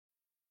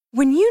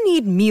When you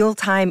need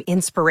mealtime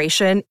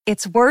inspiration,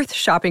 it's worth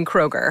shopping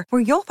Kroger,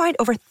 where you'll find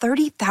over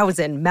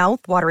 30,000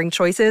 mouth-watering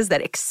choices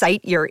that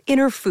excite your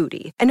inner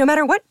foodie. And no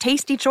matter what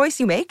tasty choice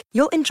you make,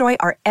 you'll enjoy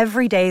our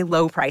everyday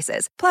low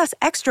prices, plus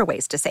extra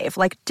ways to save,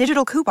 like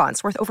digital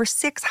coupons worth over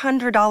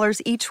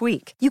 $600 each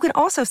week. You can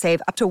also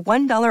save up to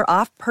 $1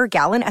 off per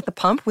gallon at the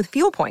pump with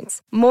fuel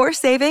points. More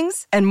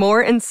savings and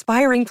more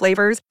inspiring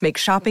flavors make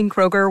shopping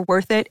Kroger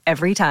worth it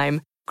every time.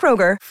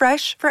 Kroger,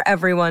 fresh for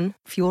everyone.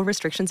 Fuel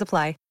restrictions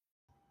apply.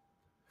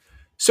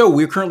 So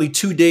we're currently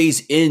 2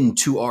 days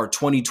into our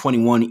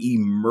 2021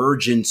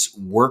 Emergence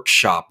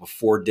Workshop, a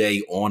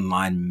 4-day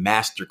online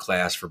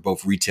masterclass for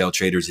both retail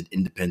traders and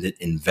independent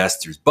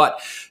investors.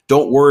 But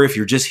don't worry, if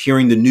you're just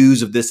hearing the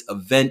news of this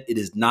event, it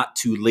is not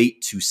too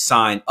late to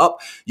sign up.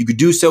 You could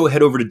do so.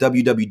 Head over to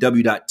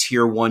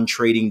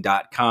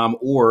www.tier1trading.com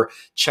or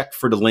check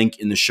for the link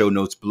in the show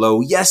notes below.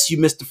 Yes, you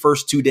missed the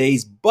first 2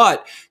 days,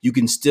 but you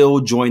can still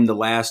join the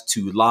last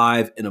 2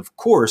 live. And of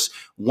course,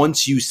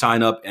 once you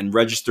sign up and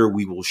register,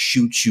 we will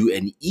shoot you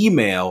an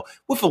email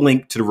with a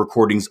link to the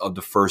recordings of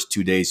the first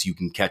 2 days. You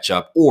can catch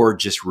up or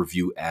just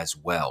review as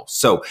well.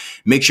 So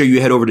make sure you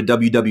head over to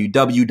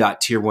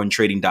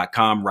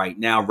www.tier1trading.com right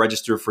now.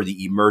 Register for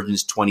the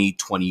Emergence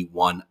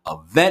 2021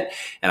 event.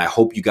 And I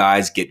hope you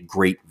guys get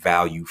great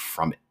value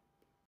from it.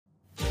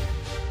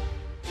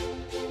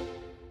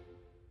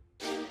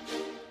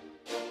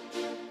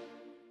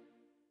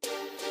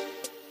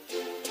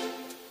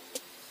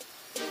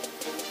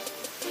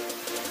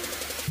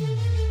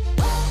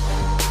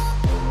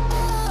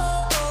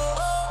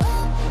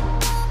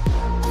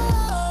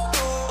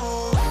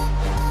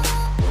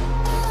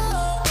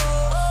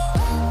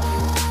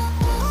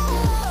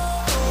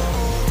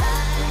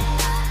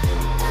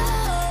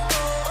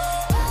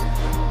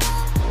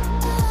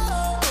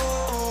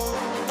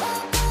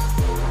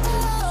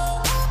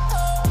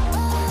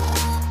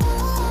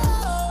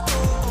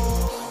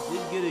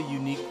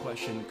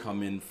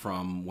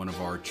 From one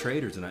of our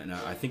traders, and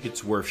I think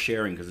it's worth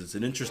sharing because it's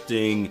an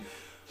interesting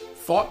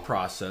thought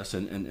process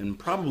and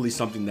probably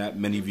something that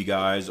many of you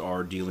guys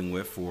are dealing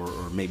with or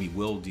maybe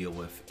will deal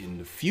with in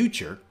the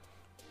future.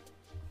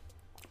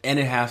 And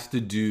it has to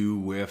do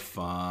with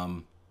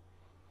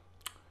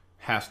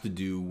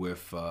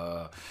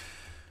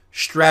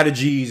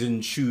strategies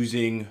and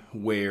choosing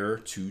where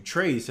to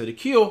trade. So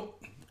Akil,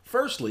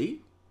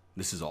 firstly,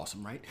 this is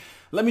awesome, right?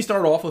 Let me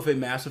start off with a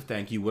massive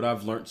thank you. What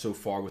I've learned so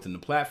far within the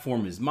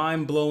platform is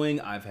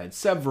mind-blowing. I've had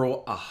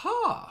several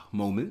aha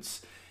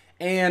moments.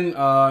 And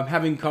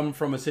having come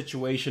from a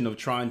situation of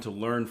trying to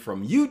learn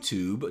from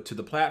YouTube to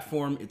the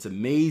platform, it's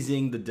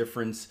amazing the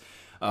difference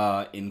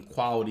in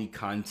quality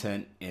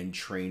content and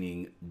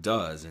training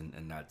does.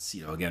 And that's,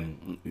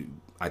 again,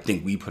 I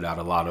think we put out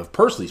a lot of,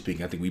 personally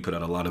speaking, I think we put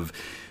out a lot of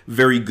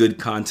very good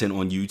content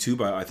on YouTube.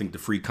 I think the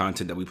free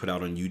content that we put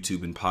out on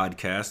YouTube and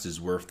podcast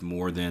is worth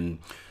more than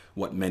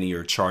what many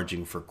are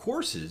charging for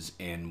courses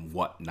and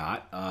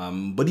whatnot.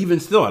 But even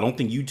still, I don't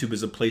think YouTube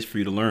is a place for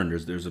you to learn.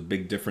 There's a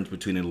big difference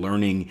between a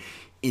learning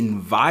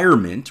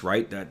environment,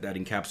 right? That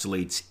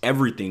encapsulates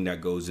everything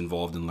that goes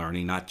involved in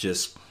learning, not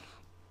just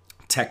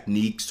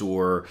techniques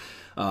or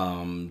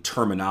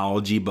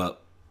terminology,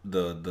 but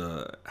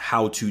the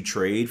how to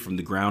trade from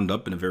the ground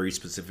up in a very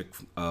specific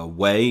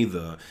way,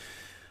 the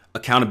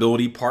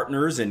accountability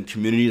partners and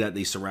community that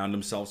they surround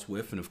themselves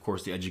with, and of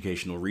course the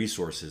educational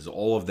resources.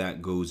 All of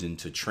that goes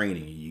into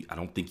training. I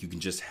don't think you can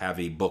just have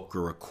a book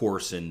or a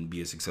course and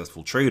be a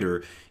successful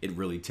trader. It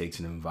really takes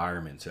an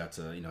environment. So that's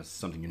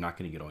something you're not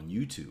going to get on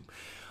YouTube.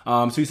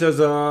 So he says,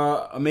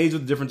 amazed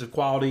with the difference of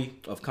quality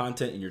of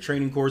content in your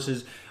training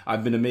courses.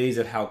 I've been amazed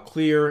at how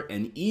clear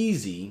and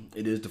easy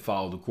it is to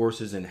follow the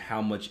courses and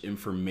how much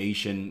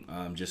information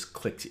just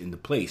clicked into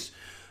place.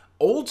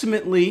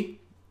 Ultimately,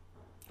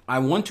 I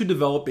want to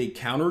develop a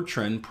counter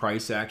trend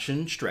price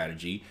action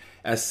strategy,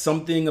 as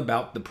something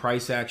about the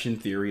price action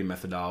theory and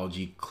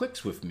methodology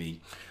clicks with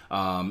me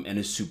and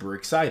is super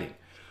exciting.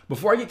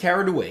 Before I get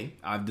carried away,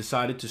 I've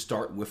decided to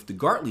start with the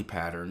Gartley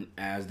pattern,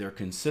 as they're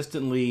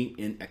consistently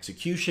in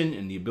execution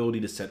and the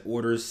ability to set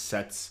orders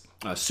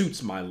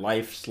suits my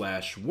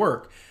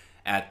life/work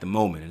at the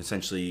moment. And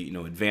essentially,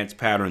 advanced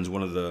patterns,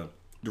 one of the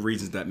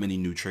reasons that many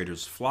new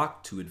traders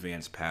flock to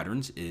advanced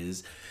patterns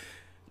is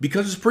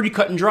because it's pretty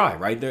cut and dry,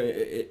 right?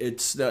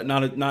 It's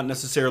not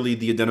necessarily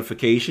the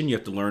identification. You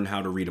have to learn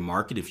how to read a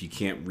market. If you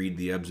can't read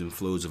the ebbs and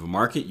flows of a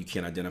market, you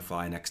can't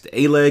identify an X to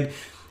A leg.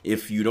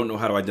 If you don't know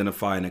how to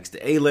identify an X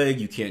to A leg,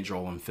 you can't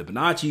draw on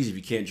Fibonacci's. If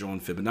you can't draw on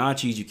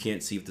Fibonacci's, you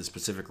can't see if the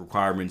specific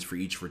requirements for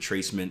each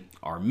retracement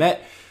are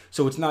met.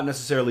 So it's not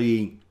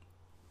necessarily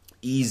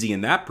easy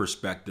in that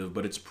perspective,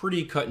 but it's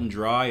pretty cut and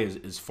dry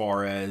as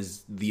far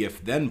as the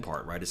if-then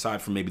part, right?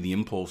 Aside from maybe the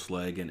impulse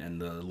leg and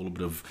the little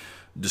bit of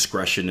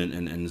discretion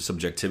and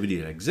subjectivity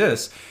that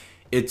exists,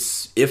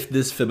 it's if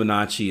this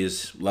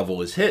Fibonacci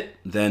level is hit,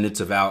 then it's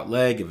a valid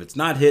leg. If it's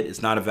not hit,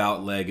 it's not a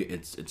valid leg.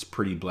 It's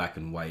pretty black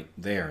and white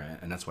there,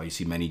 and that's why you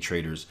see many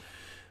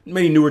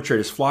newer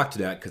traders flock to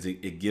that, because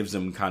it gives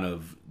them kind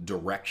of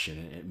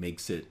direction.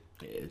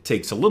 It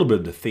takes a little bit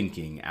of the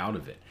thinking out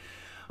of it.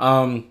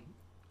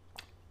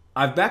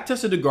 I've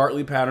backtested the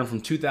Gartley pattern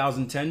from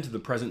 2010 to the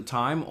present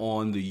time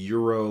on the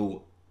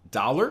euro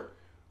dollar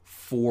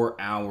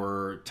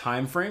 4-hour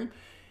time frame,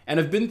 and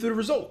I've been through the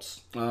results.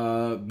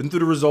 Been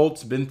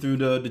through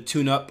the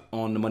tune-up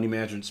on the money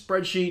management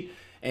spreadsheet,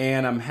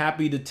 and I'm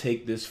happy to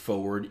take this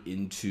forward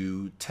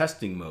into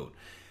testing mode.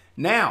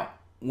 Now,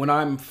 when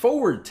I'm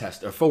forward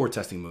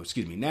testing mode,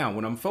 Now,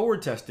 when I'm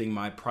forward testing,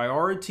 my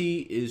priority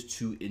is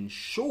to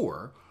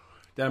ensure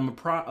that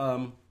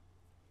I'm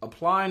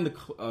applying the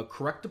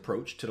correct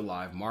approach to the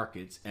live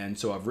markets. And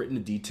so I've written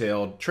a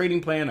detailed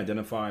trading plan,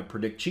 identify,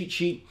 predict cheat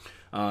sheet,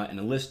 and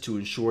a list to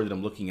ensure that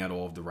I'm looking at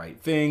all of the right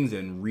things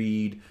and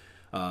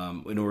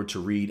in order to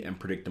read and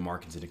predict the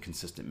markets in a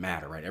consistent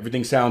manner, right?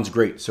 Everything sounds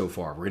great so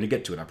far. We're going to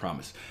get to it, I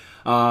promise.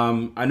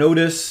 I know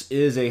this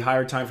is a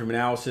higher time frame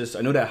analysis.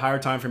 I know that higher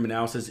time frame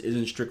analysis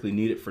isn't strictly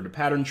needed for the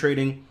pattern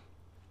trading,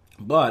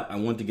 but I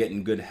want to get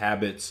in good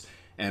habits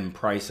and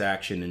price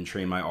action and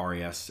train my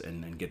RAS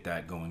and get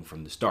that going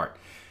from the start.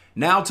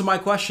 Now to my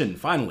question,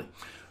 finally.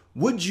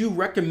 Would you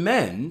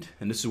recommend,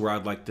 and this is where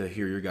I'd like to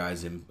hear your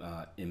guys'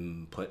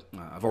 input.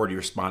 I've already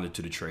responded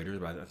to the traders,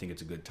 but I think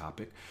it's a good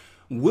topic.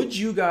 Would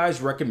you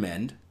guys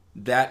recommend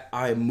that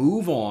I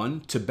move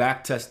on to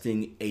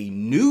backtesting a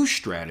new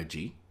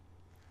strategy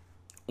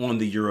on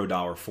the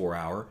Eurodollar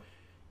 4-hour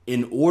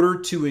in order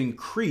to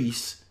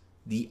increase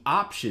the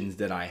options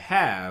that I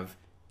have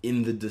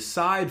in the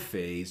decide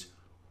phase,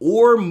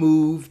 or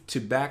move to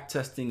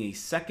backtesting a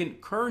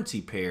second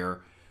currency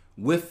pair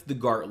with the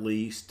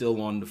Gartley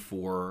still on the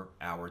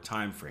 4-hour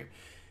time frame?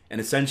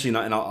 And essentially,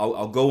 and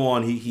I'll go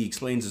on, he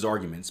explains his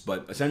arguments,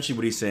 but essentially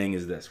what he's saying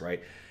is this,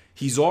 right?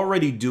 He's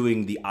already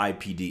doing the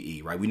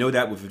IPDE, right? We know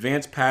that with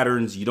advanced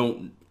patterns, you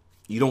don't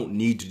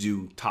need to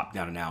do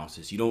top-down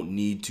analysis. You don't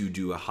need to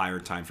do a higher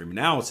time frame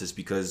analysis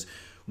because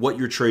what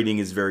you're trading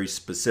is very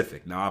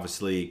specific. Now,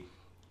 obviously,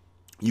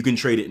 you can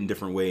trade it in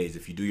different ways.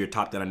 If you do your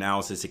top-down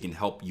analysis, it can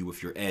help you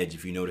with your edge.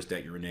 If you notice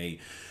that you're in a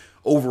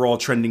overall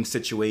trending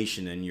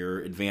situation and your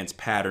advanced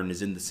pattern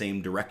is in the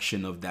same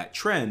direction of that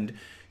trend,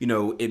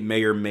 it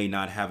may or may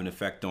not have an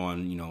effect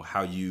on,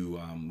 how you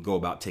go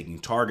about taking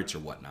targets or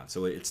whatnot.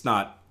 So it's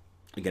not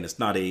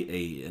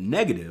a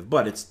negative,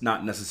 but it's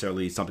not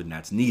necessarily something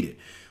that's needed.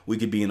 We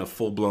could be in a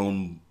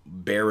full-blown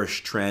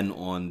bearish trend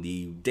on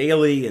the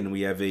daily and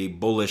we have a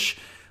bullish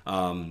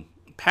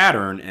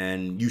pattern,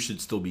 and you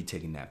should still be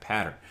taking that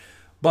pattern.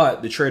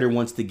 But the trader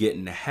wants to get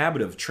in the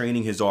habit of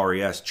training his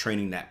RAS,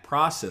 training that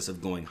process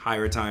of going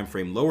higher time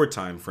frame, lower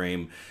time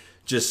frame,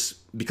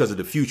 just because of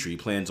the future. He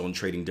plans on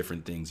trading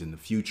different things in the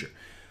future.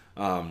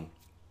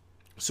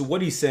 So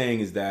what he's saying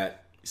is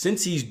that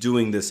since he's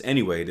doing this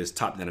anyway, this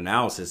top-down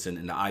analysis and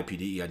the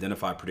IPDE,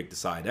 identify, predict,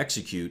 decide,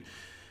 execute,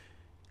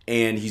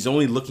 and he's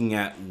only looking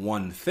at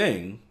one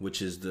thing,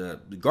 which is the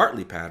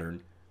Gartley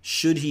pattern,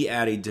 should he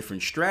add a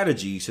different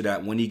strategy so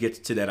that when he gets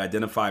to that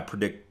identify,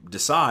 predict,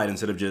 decide,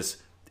 instead of just,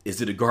 is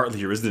it a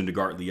Gartley or isn't it a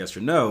Gartley, yes or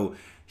no,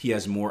 he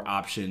has more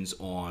options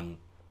on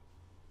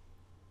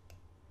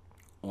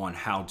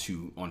how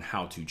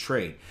to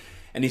trade.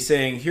 And he's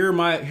saying, here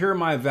are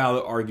my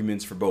valid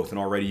arguments for both. And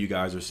already you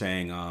guys are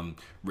saying,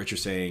 Rich are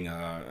saying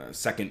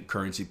second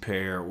currency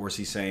pair, or is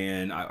he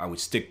saying I would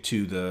stick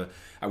to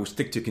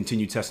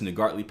continue testing the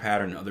Gartley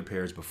pattern and other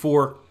pairs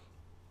before.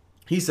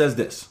 He says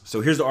this.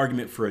 So here's the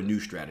argument for a new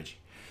strategy.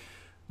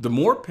 The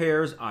more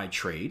pairs I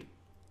trade,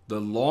 the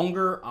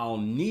longer I'll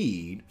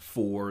need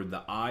for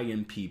the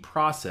IMP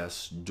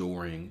process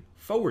during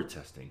forward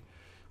testing,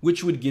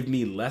 which would give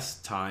me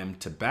less time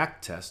to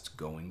backtest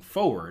going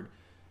forward,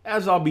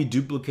 as I'll be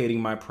duplicating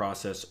my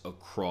process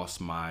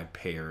across my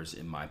pairs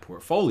in my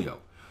portfolio.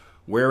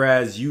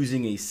 Whereas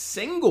using a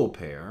single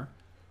pair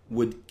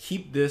would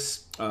keep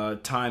this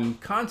time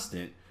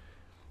constant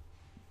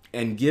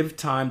and give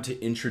time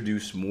to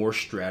introduce more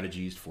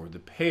strategies for the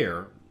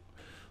pair.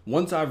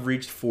 Once I've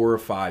reached 4 or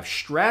 5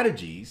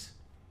 strategies,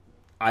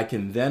 I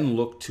can then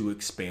look to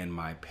expand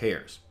my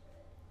pairs.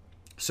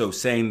 So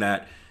saying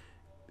that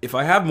if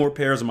I have more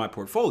pairs in my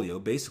portfolio,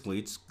 basically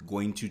it's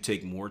going to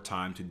take more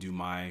time to do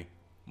my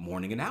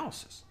morning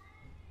analysis,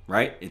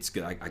 right?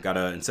 I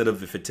gotta, instead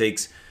of, if it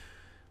takes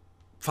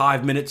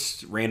 5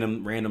 minutes,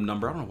 random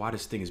number. I don't know why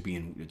this thing is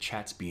the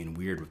chat's being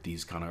weird with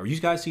these kind of, are you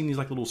guys seeing these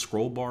like little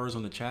scroll bars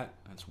on the chat?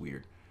 That's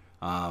weird.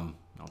 I'll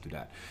do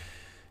that.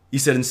 He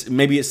said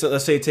maybe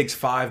let's say it takes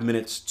 5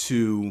 minutes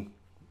to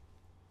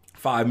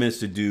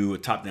do a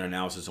top-down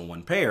analysis on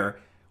one pair.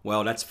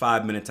 Well, that's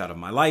 5 minutes out of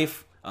my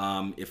life.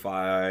 If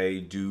I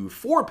do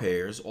 4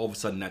 pairs, all of a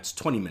sudden that's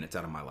 20 minutes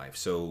out of my life.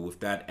 So with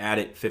that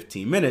added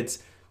 15 minutes,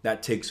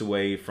 that takes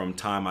away from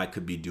time I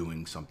could be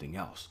doing something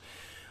else.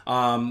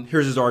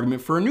 Here's his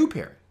argument for a new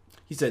pair.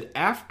 He said,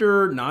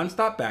 after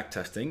nonstop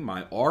backtesting,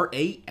 my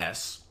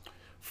RAS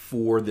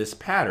for this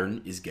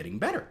pattern is getting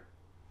better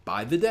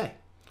by the day.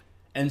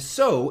 And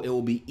so it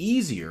will be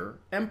easier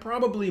and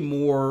probably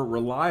more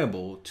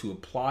reliable to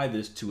apply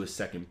this to a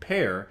second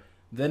pair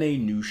than a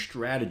new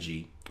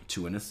strategy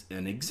to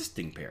an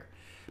existing pair.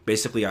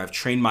 Basically, I've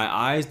trained my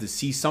eyes to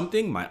see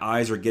something. My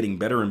eyes are getting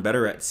better and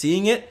better at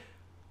seeing it.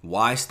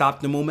 Why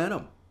stop the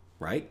momentum?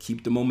 right?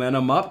 Keep the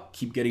momentum up,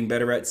 keep getting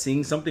better at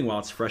seeing something while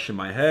it's fresh in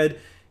my head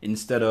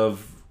instead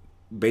of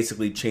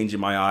basically changing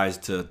my eyes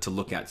to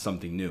look at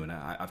something new. And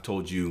I've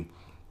told you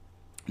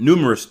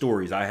numerous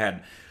stories. I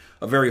had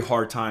a very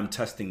hard time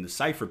testing the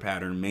cipher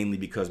pattern, mainly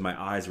because my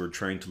eyes were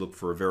trained to look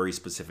for a very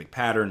specific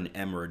pattern,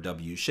 M or a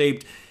W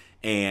shaped,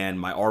 and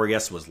my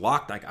RAS was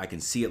locked. I can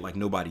see it like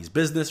nobody's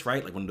business,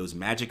 right? Like one of those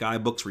magic eye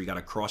books where you got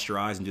to cross your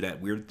eyes and do that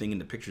weird thing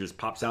and the picture just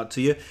pops out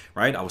to you,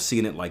 right? I was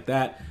seeing it like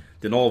that.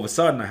 Then all of a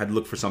sudden I had to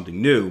look for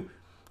something new,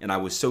 and I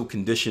was so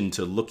conditioned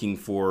to looking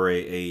for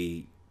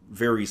a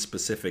very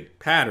specific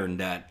pattern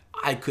that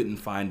I couldn't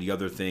find the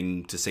other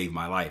thing to save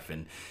my life.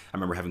 And I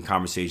remember having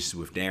conversations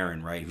with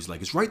Darren, right? He was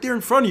like, it's right there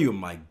in front of you.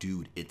 I'm like,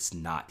 dude, it's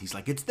not. He's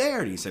like, it's there.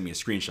 And he sent me a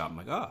screenshot. I'm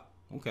like, oh,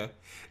 okay.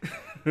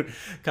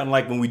 Kind of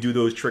like when we do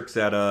those tricks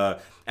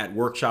at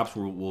workshops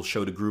where we'll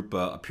show the group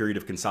a period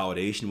of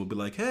consolidation. We'll be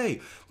like,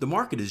 hey, the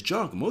market is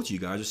junk. Most of you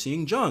guys are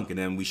seeing junk. And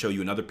then we show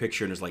you another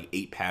picture and there's like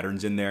 8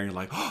 patterns in there. And you're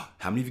like, oh,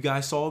 how many of you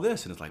guys saw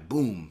this? And it's like,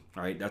 boom,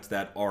 right? That's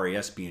that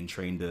RAS being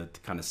trained to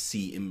kind of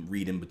see and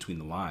read in between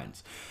the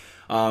lines.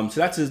 So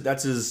that's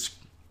his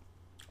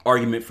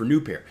argument for new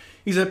pair.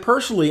 He said,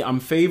 personally, I'm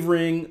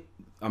favoring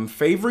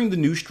the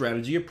new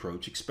strategy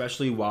approach,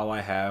 especially while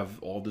I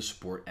have all the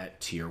support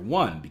at tier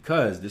 1,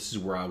 because this is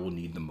where I will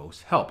need the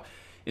most help.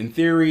 In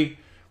theory,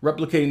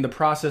 replicating the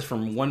process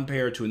from one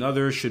pair to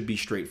another should be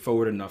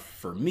straightforward enough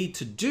for me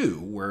to do,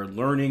 where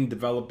learning,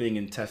 developing,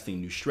 and testing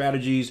new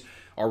strategies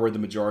are where the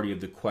majority of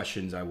the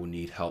questions I will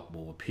need help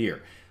will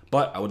appear.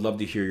 But I would love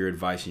to hear your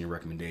advice and your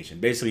recommendation.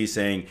 Basically, he's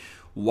saying,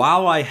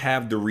 while I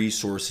have the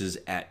resources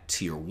at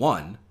tier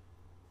 1,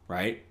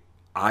 right,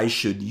 I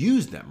should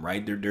use them,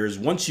 right? There's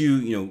once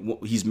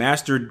he's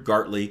mastered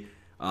Gartley.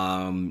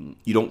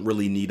 You don't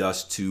really need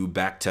us to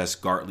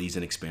backtest Gartley's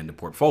and expand the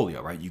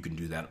portfolio, right? You can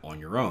do that on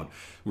your own.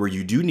 Where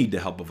you do need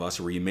the help of us,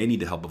 or where you may need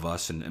the help of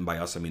us, and by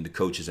us I mean the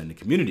coaches and the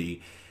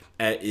community,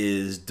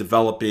 is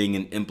developing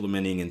and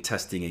implementing and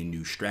testing a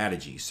new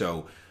strategy.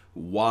 So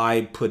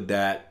why put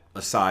that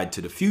aside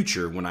to the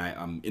future when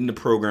I'm in the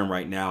program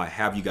right now? I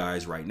have you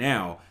guys right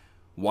now.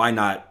 Why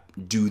not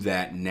do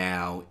that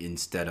now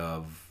instead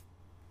of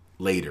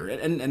later?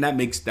 And that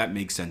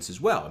makes sense as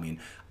well. I mean,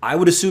 I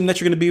would assume that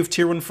you're going to be with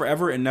tier 1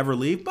 forever and never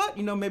leave, but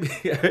maybe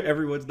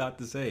everyone's not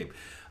the same.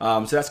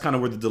 So that's kind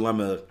of where the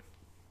dilemma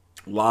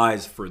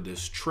lies for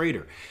this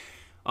trader.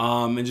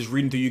 And just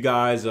reading through you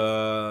guys,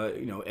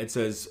 it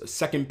says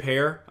second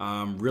pair,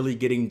 really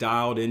getting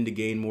dialed in to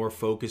gain more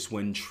focus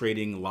when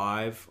trading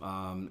live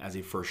as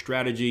a first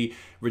strategy.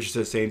 Richard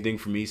says same thing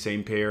for me,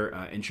 same pair.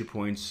 Entry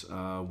points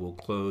will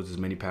close as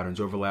many patterns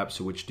overlap.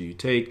 So which do you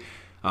take?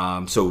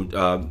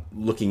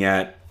 Looking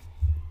at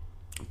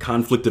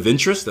conflict of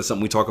interest, that's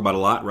something we talk about a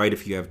lot, right?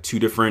 If you have 2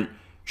 different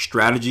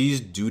strategies,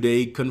 do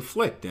they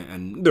conflict?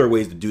 And there are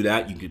ways to do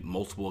that. You get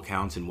multiple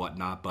accounts and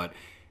whatnot, but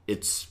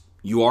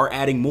you are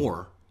adding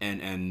more,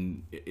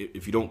 and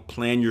if you don't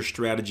plan your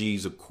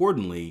strategies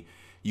accordingly,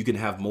 you can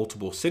have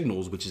multiple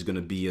signals, which is going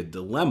to be a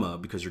dilemma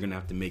because you're going to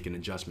have to make an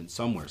adjustment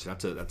somewhere. So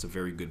that's a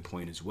very good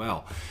point as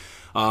well.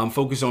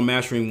 Focus on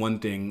mastering one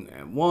thing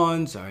at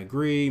once. I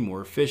agree.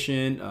 More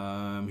efficient.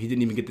 He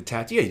didn't even get the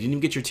tattoo. Yeah, you didn't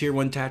even get your tier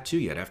 1 tattoo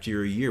yet. After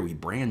you're a year, we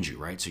brand you,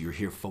 right? So you're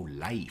here for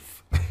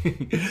life.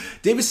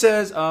 David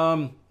says,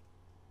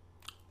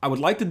 I would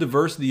like the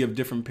diversity of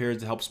different pairs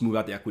to help smooth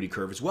out the equity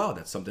curve as well.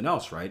 That's something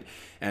else, right?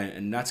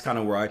 And that's kind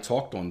of where I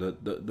talked on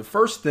the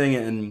first thing.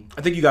 And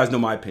I think you guys know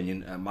my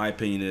opinion. My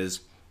opinion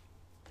is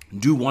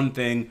do one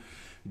thing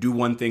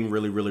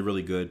really, really,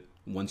 really good.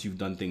 Once you've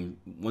done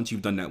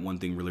that one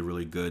thing really,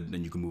 really good,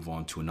 then you can move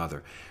on to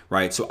another,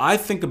 right? So I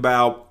think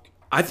about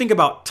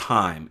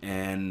time,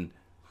 and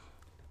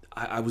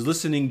I was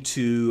listening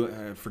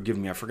to, forgive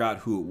me, I forgot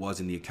who it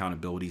was in the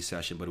accountability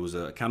session, but it was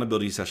an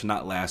accountability session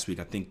not last week,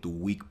 I think the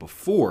week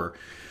before,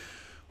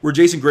 where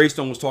Jason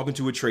Greystone was talking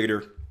to a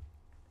trader,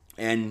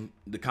 and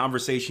the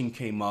conversation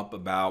came up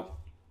about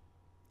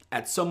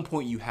at some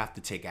point you have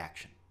to take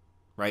action,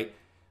 right?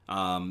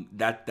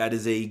 That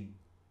is a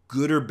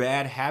good or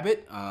bad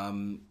habit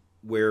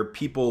where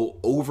people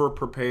over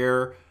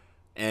prepare,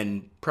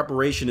 and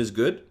preparation is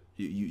good.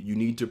 You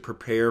need to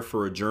prepare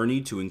for a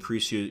journey to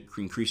increase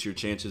your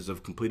chances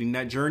of completing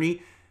that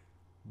journey.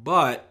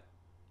 But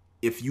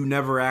if you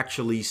never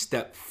actually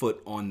step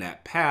foot on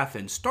that path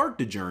and start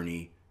the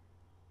journey,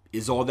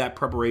 is all that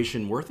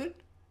preparation worth it?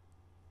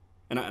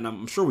 And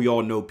I'm sure we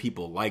all know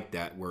people like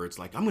that, where it's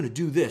like, I'm going to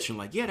do this. And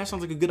like, yeah, that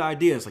sounds like a good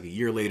idea. It's like a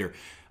year later.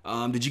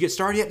 Did you get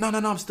started yet? No,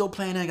 I'm still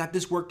planning. I got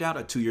this worked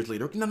out. 2 years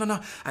later. No.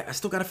 I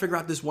still got to figure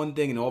out this one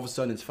thing. And all of a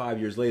sudden it's 5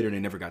 years later and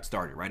they never got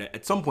started, right?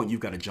 At some point, you've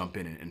got to jump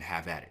in and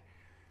have at it.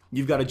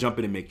 You've got to jump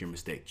in and make your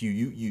mistake.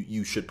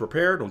 You should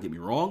prepare. Don't get me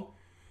wrong.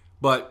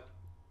 But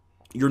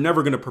you're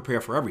never going to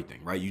prepare for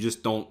everything, right? You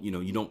just don't,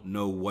 you don't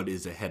know what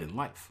is ahead in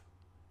life,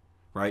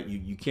 right?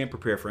 You can't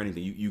prepare for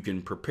anything. You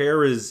can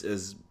prepare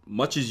as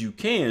much as you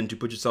can to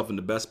put yourself in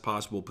the best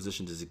possible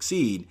position to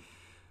succeed.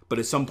 But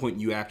at some point,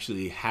 you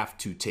actually have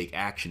to take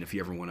action if you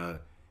ever want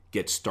to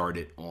get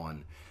started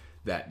on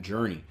that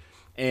journey.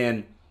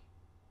 And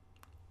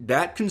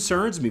that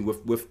concerns me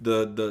with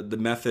the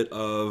method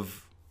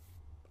of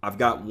I've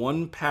got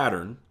one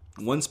pattern,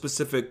 one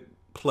specific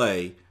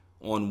play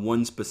on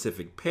one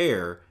specific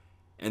pair,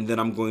 and then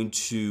I'm going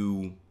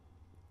to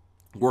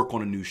work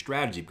on a new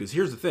strategy. Because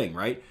here's the thing,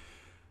 right?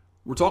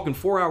 We're talking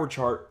 4-hour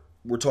chart.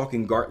 We're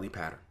talking Gartley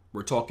pattern.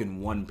 We're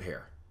talking one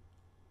pair.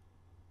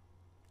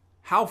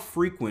 How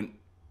frequent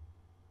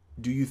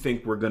do you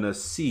think we're going to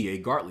see a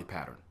Gartley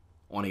pattern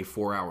on a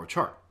 4-hour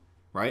chart,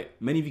 right?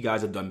 Many of you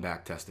guys have done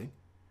back testing.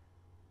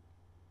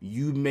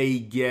 You may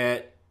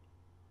get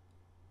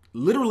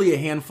literally a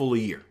handful a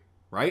year,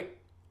 right?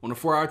 On a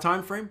 4-hour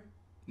time frame,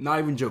 not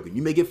even joking.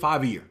 You may get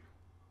 5 a year.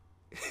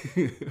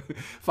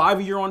 5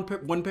 a year on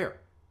one pair.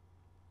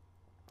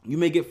 You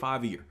may get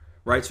 5 a year,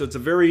 right? So it's a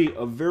very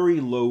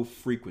low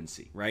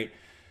frequency, right?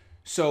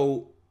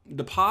 So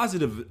the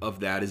positive of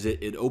that is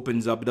it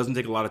opens up. It doesn't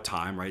take a lot of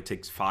time, right? It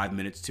takes 5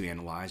 minutes to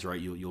analyze,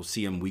 right? You'll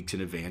see them weeks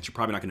in advance. You're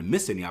probably not going to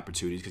miss any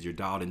opportunities because you're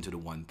dialed into the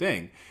one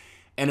thing.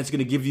 And it's going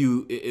to give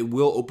you, it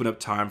will open up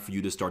time for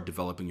you to start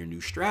developing your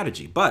new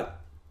strategy.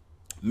 But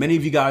many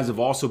of you guys have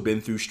also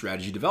been through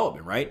strategy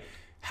development, right?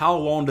 How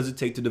long does it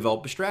take to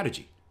develop a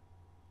strategy?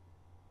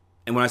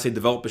 And when I say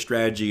develop a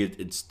strategy,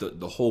 it's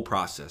the whole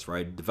process,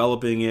 right?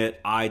 Developing it,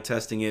 eye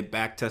testing it,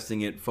 back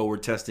testing it,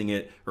 forward testing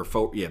it,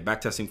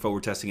 back testing,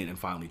 forward testing it, and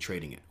finally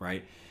trading it,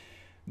 right?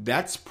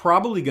 That's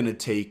probably going to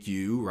take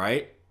you,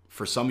 right,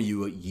 for some of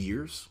you,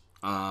 years.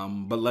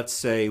 But let's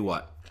say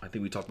what? I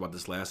think we talked about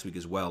this last week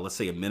as well. Let's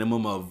say a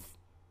minimum of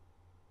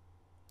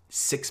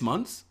 6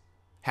 months,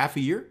 half a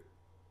year.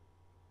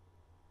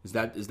 Is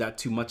that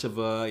too much of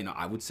a,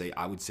 I would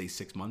say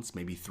 6 months,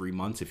 maybe 3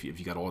 months if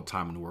you got all the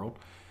time in the world.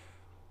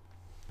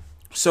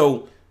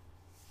 So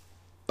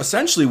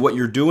essentially what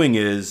you're doing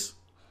is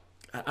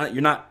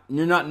you're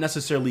not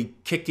necessarily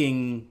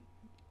kicking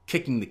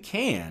the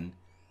can,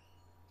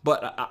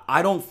 but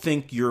I don't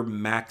think you're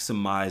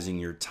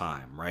maximizing your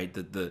time, right?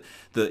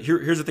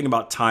 Here's the thing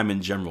about time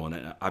in general,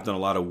 and I've done a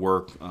lot of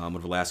work over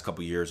the last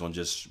couple of years on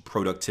just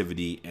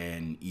productivity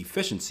and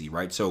efficiency,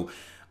 right? So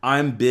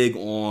I'm big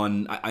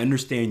on, I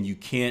understand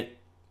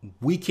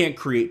we can't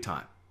create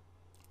time,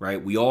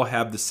 right? We all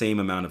have the same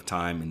amount of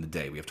time in the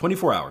day. We have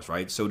 24 hours,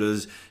 right? So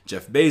does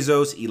Jeff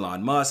Bezos,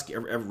 Elon Musk,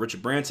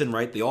 Richard Branson,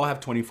 right? They all have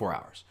 24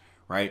 hours,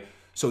 right?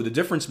 So the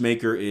difference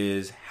maker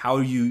is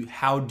how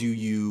do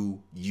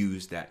you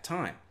use that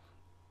time?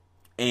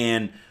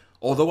 And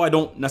although I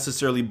don't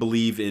necessarily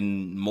believe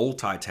in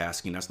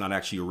multitasking, that's not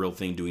actually a real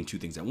thing, doing two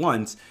things at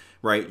once,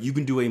 right? You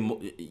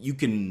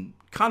can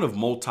kind of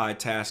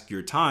multitask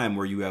your time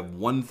where you have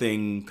one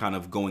thing kind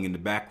of going in the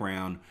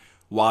background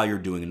while you're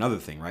doing another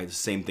thing, right? The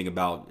same thing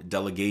about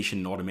delegation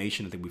and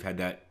automation. I think we've had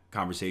that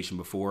conversation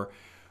before,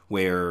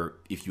 where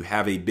if you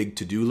have a big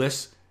to-do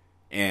list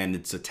and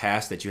it's a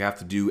task that you have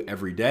to do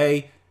every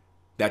day,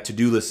 that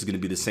to-do list is going to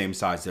be the same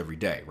size every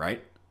day,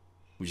 right?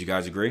 Would you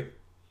guys agree?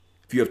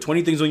 If you have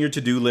 20 things on your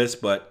to-do list,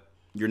 but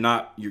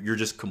you're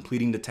just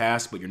completing the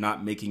task, but you're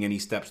not making any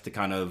steps to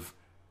kind of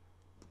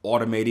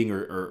automating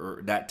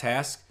or that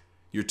task,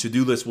 your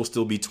to-do list will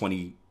still be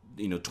 20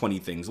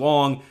 things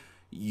long.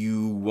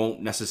 You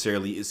won't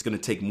necessarily, it's going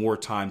to take more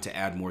time to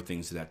add more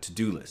things to that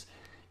to-do list.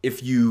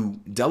 If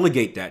you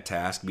delegate that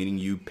task, meaning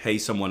you pay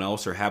someone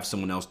else or have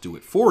someone else do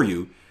it for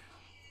you,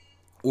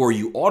 or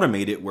you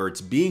automate it where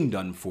it's being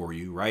done for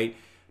you, right?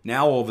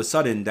 Now, all of a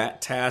sudden,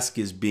 that task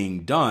is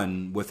being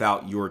done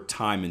without your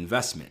time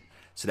investment.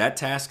 So that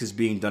task is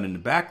being done in the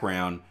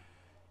background,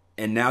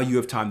 and now you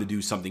have time to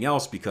do something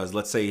else because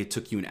let's say it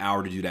took you an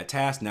hour to do that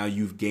task. Now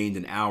you've gained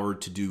an hour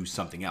to do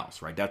something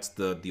else, right? That's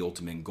the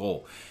ultimate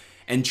goal.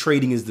 And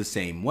trading is the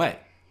same way,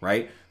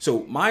 right?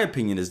 So my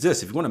opinion is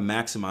this: if you want to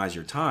maximize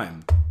your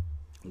time,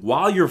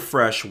 while you're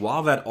fresh,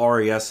 while that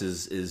RAS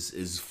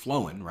is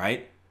flowing,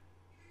 right?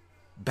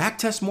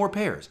 Backtest more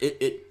pairs.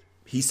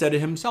 He said it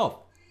himself.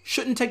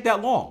 Shouldn't take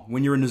that long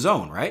when you're in the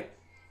zone, right?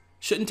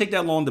 Shouldn't take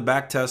that long to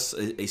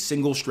backtest a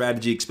single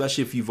strategy,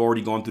 especially if you've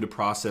already gone through the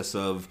process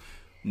of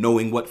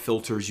knowing what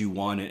filters you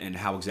want and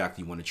how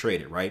exactly you want to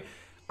trade it, right?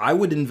 I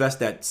would invest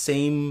that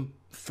same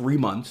 3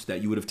 months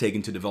that you would have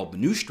taken to develop a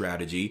new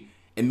strategy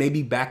and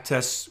maybe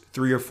backtest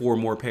 3 or 4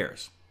 more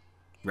pairs,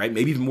 right?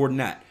 Maybe even more than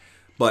that.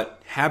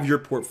 But have your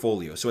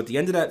portfolio. So at the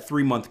end of that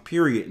 3-month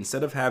period,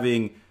 instead of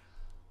having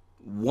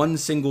one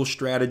single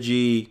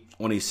strategy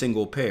on a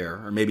single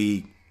pair, or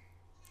maybe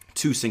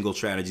 2 single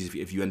strategies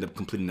if you end up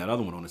completing that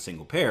other one on a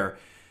single pair,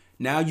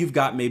 now you've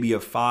got maybe a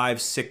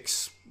 5,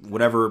 6,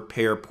 whatever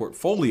pair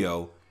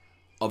portfolio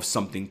of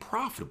something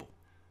profitable,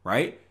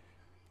 right?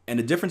 And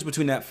the difference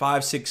between that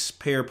 5, 6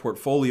 pair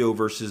portfolio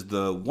versus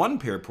the 1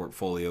 pair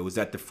portfolio is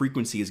that the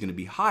frequency is going to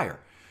be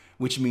higher,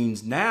 which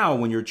means now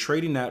when you're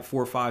trading that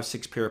 4, 5,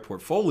 6 pair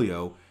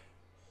portfolio,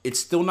 it's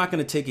still not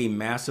going to take a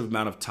massive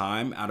amount of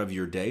time out of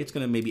your day. It's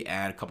going to maybe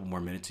add a couple more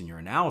minutes in your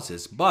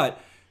analysis,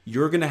 but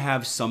you're going to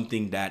have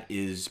something that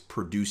is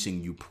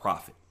producing you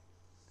profit.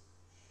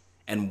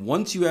 And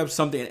once you have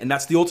something, and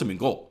that's the ultimate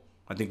goal,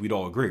 I think we'd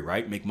all agree,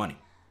 right? Make money,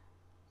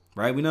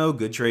 right? We know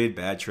good trade,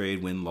 bad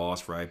trade, win,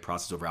 loss, right?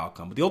 Process over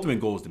outcome. But the ultimate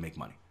goal is to make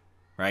money,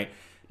 right?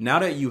 Now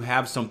that you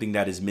have something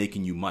that is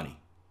making you money,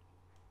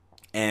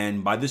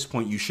 and by this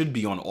point you should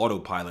be on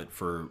autopilot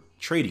for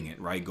trading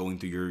it, right? Going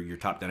through your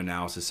top down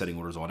analysis, setting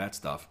orders, all that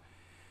stuff.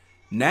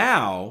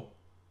 Now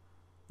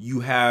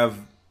you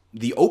have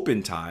the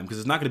open time, because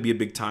it's not going to be a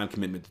big time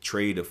commitment to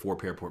trade a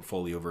 4-pair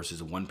portfolio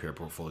versus a 1-pair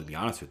portfolio, to be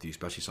honest with you,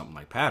 especially something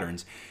like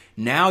patterns.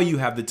 Now you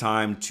have the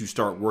time to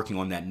start working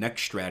on that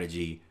next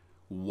strategy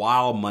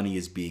while money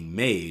is being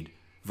made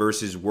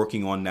versus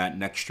working on that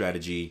next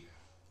strategy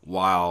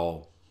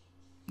while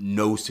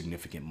no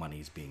significant money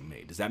is being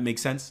made. Does that make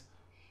sense?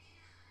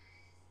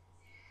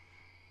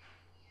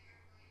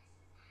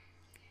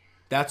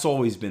 That's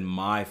always been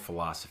my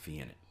philosophy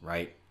in it,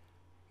 right?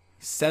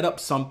 Set up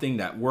something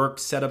that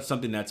works, set up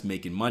something that's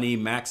making money,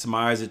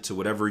 maximize it to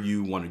whatever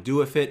you want to do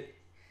with it,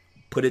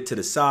 put it to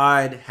the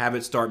side, have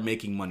it start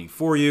making money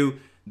for you,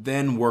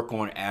 then work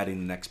on adding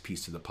the next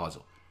piece to the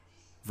puzzle.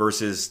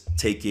 Versus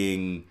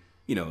taking,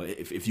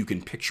 if you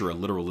can picture a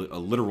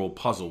literal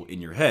puzzle in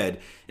your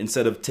head,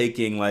 instead of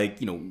taking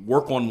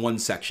work on one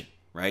section,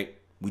 right?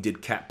 We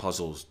did cat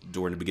puzzles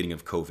during the beginning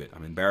of COVID.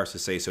 I'm embarrassed to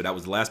say so. That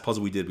was the last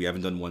puzzle we did. We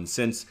haven't done one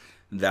since.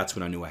 That's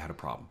when I knew I had a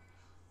problem.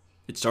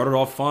 It started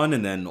off fun,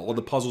 and then all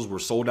the puzzles were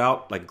sold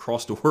out like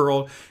across the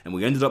world, and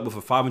we ended up with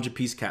a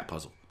 500-piece cat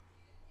puzzle.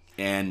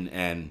 And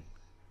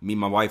me and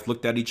my wife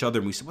looked at each other,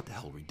 and we said, "What the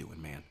hell are we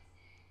doing, man?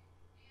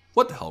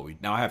 What the hell are we?"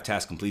 Now I have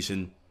task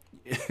completion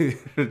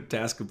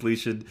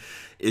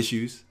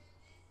issues,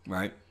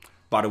 right?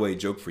 By the way,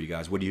 joke for you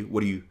guys. What do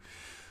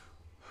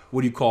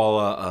you call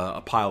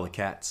a pile of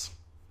cats?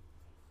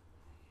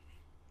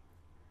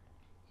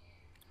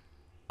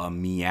 A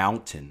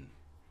meowton.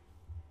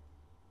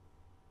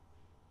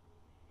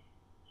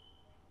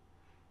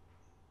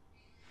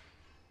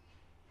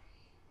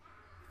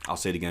 I'll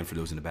say it again for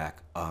those in the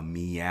back. A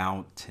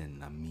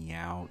meowton.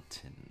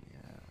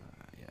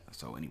 Yeah.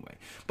 So anyway,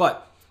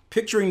 but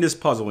picturing this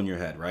puzzle in your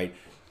head, right?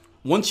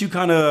 Once you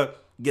kind of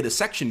get a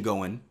section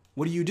going,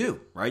 what do?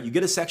 Right? You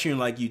get a section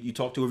like you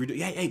talk to whoever you do.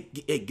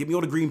 Hey, give me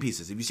all the green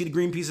pieces. If you see the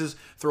green pieces,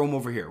 throw them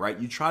over here, right?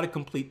 You try to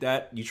complete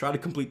that.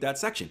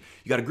 Section.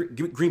 You got to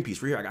give me green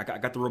piece right here. I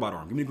got the robot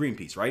arm. Give me the green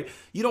piece, right?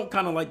 You don't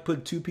kind of like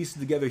put two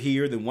pieces together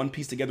here, then one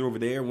piece together over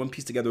there, one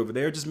piece together over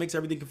there. It just makes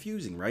everything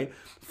confusing, right?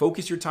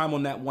 Focus your time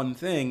on that one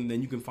thing,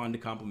 then you can find the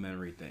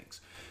complementary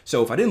things.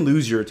 So if I didn't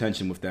lose your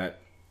attention with that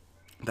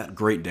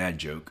great dad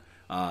joke,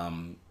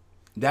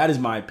 that is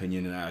my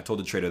opinion, and I told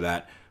the trader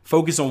that.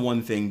 Focus on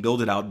one thing,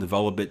 build it out,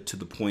 develop it to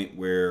the point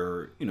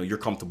where you're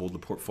comfortable with the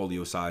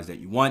portfolio size that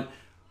you want.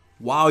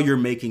 While you're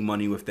making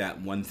money with that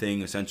one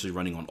thing, essentially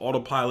running on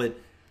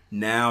autopilot,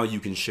 now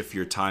you can shift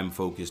your time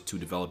focus to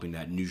developing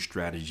that new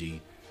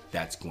strategy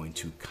that's going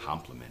to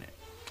complement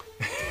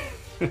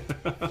it.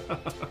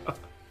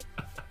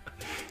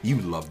 You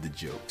love the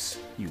jokes.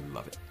 You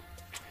love it.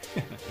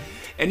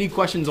 Any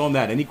questions on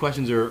that? Any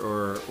questions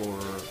or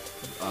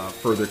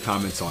further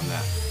comments on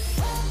that?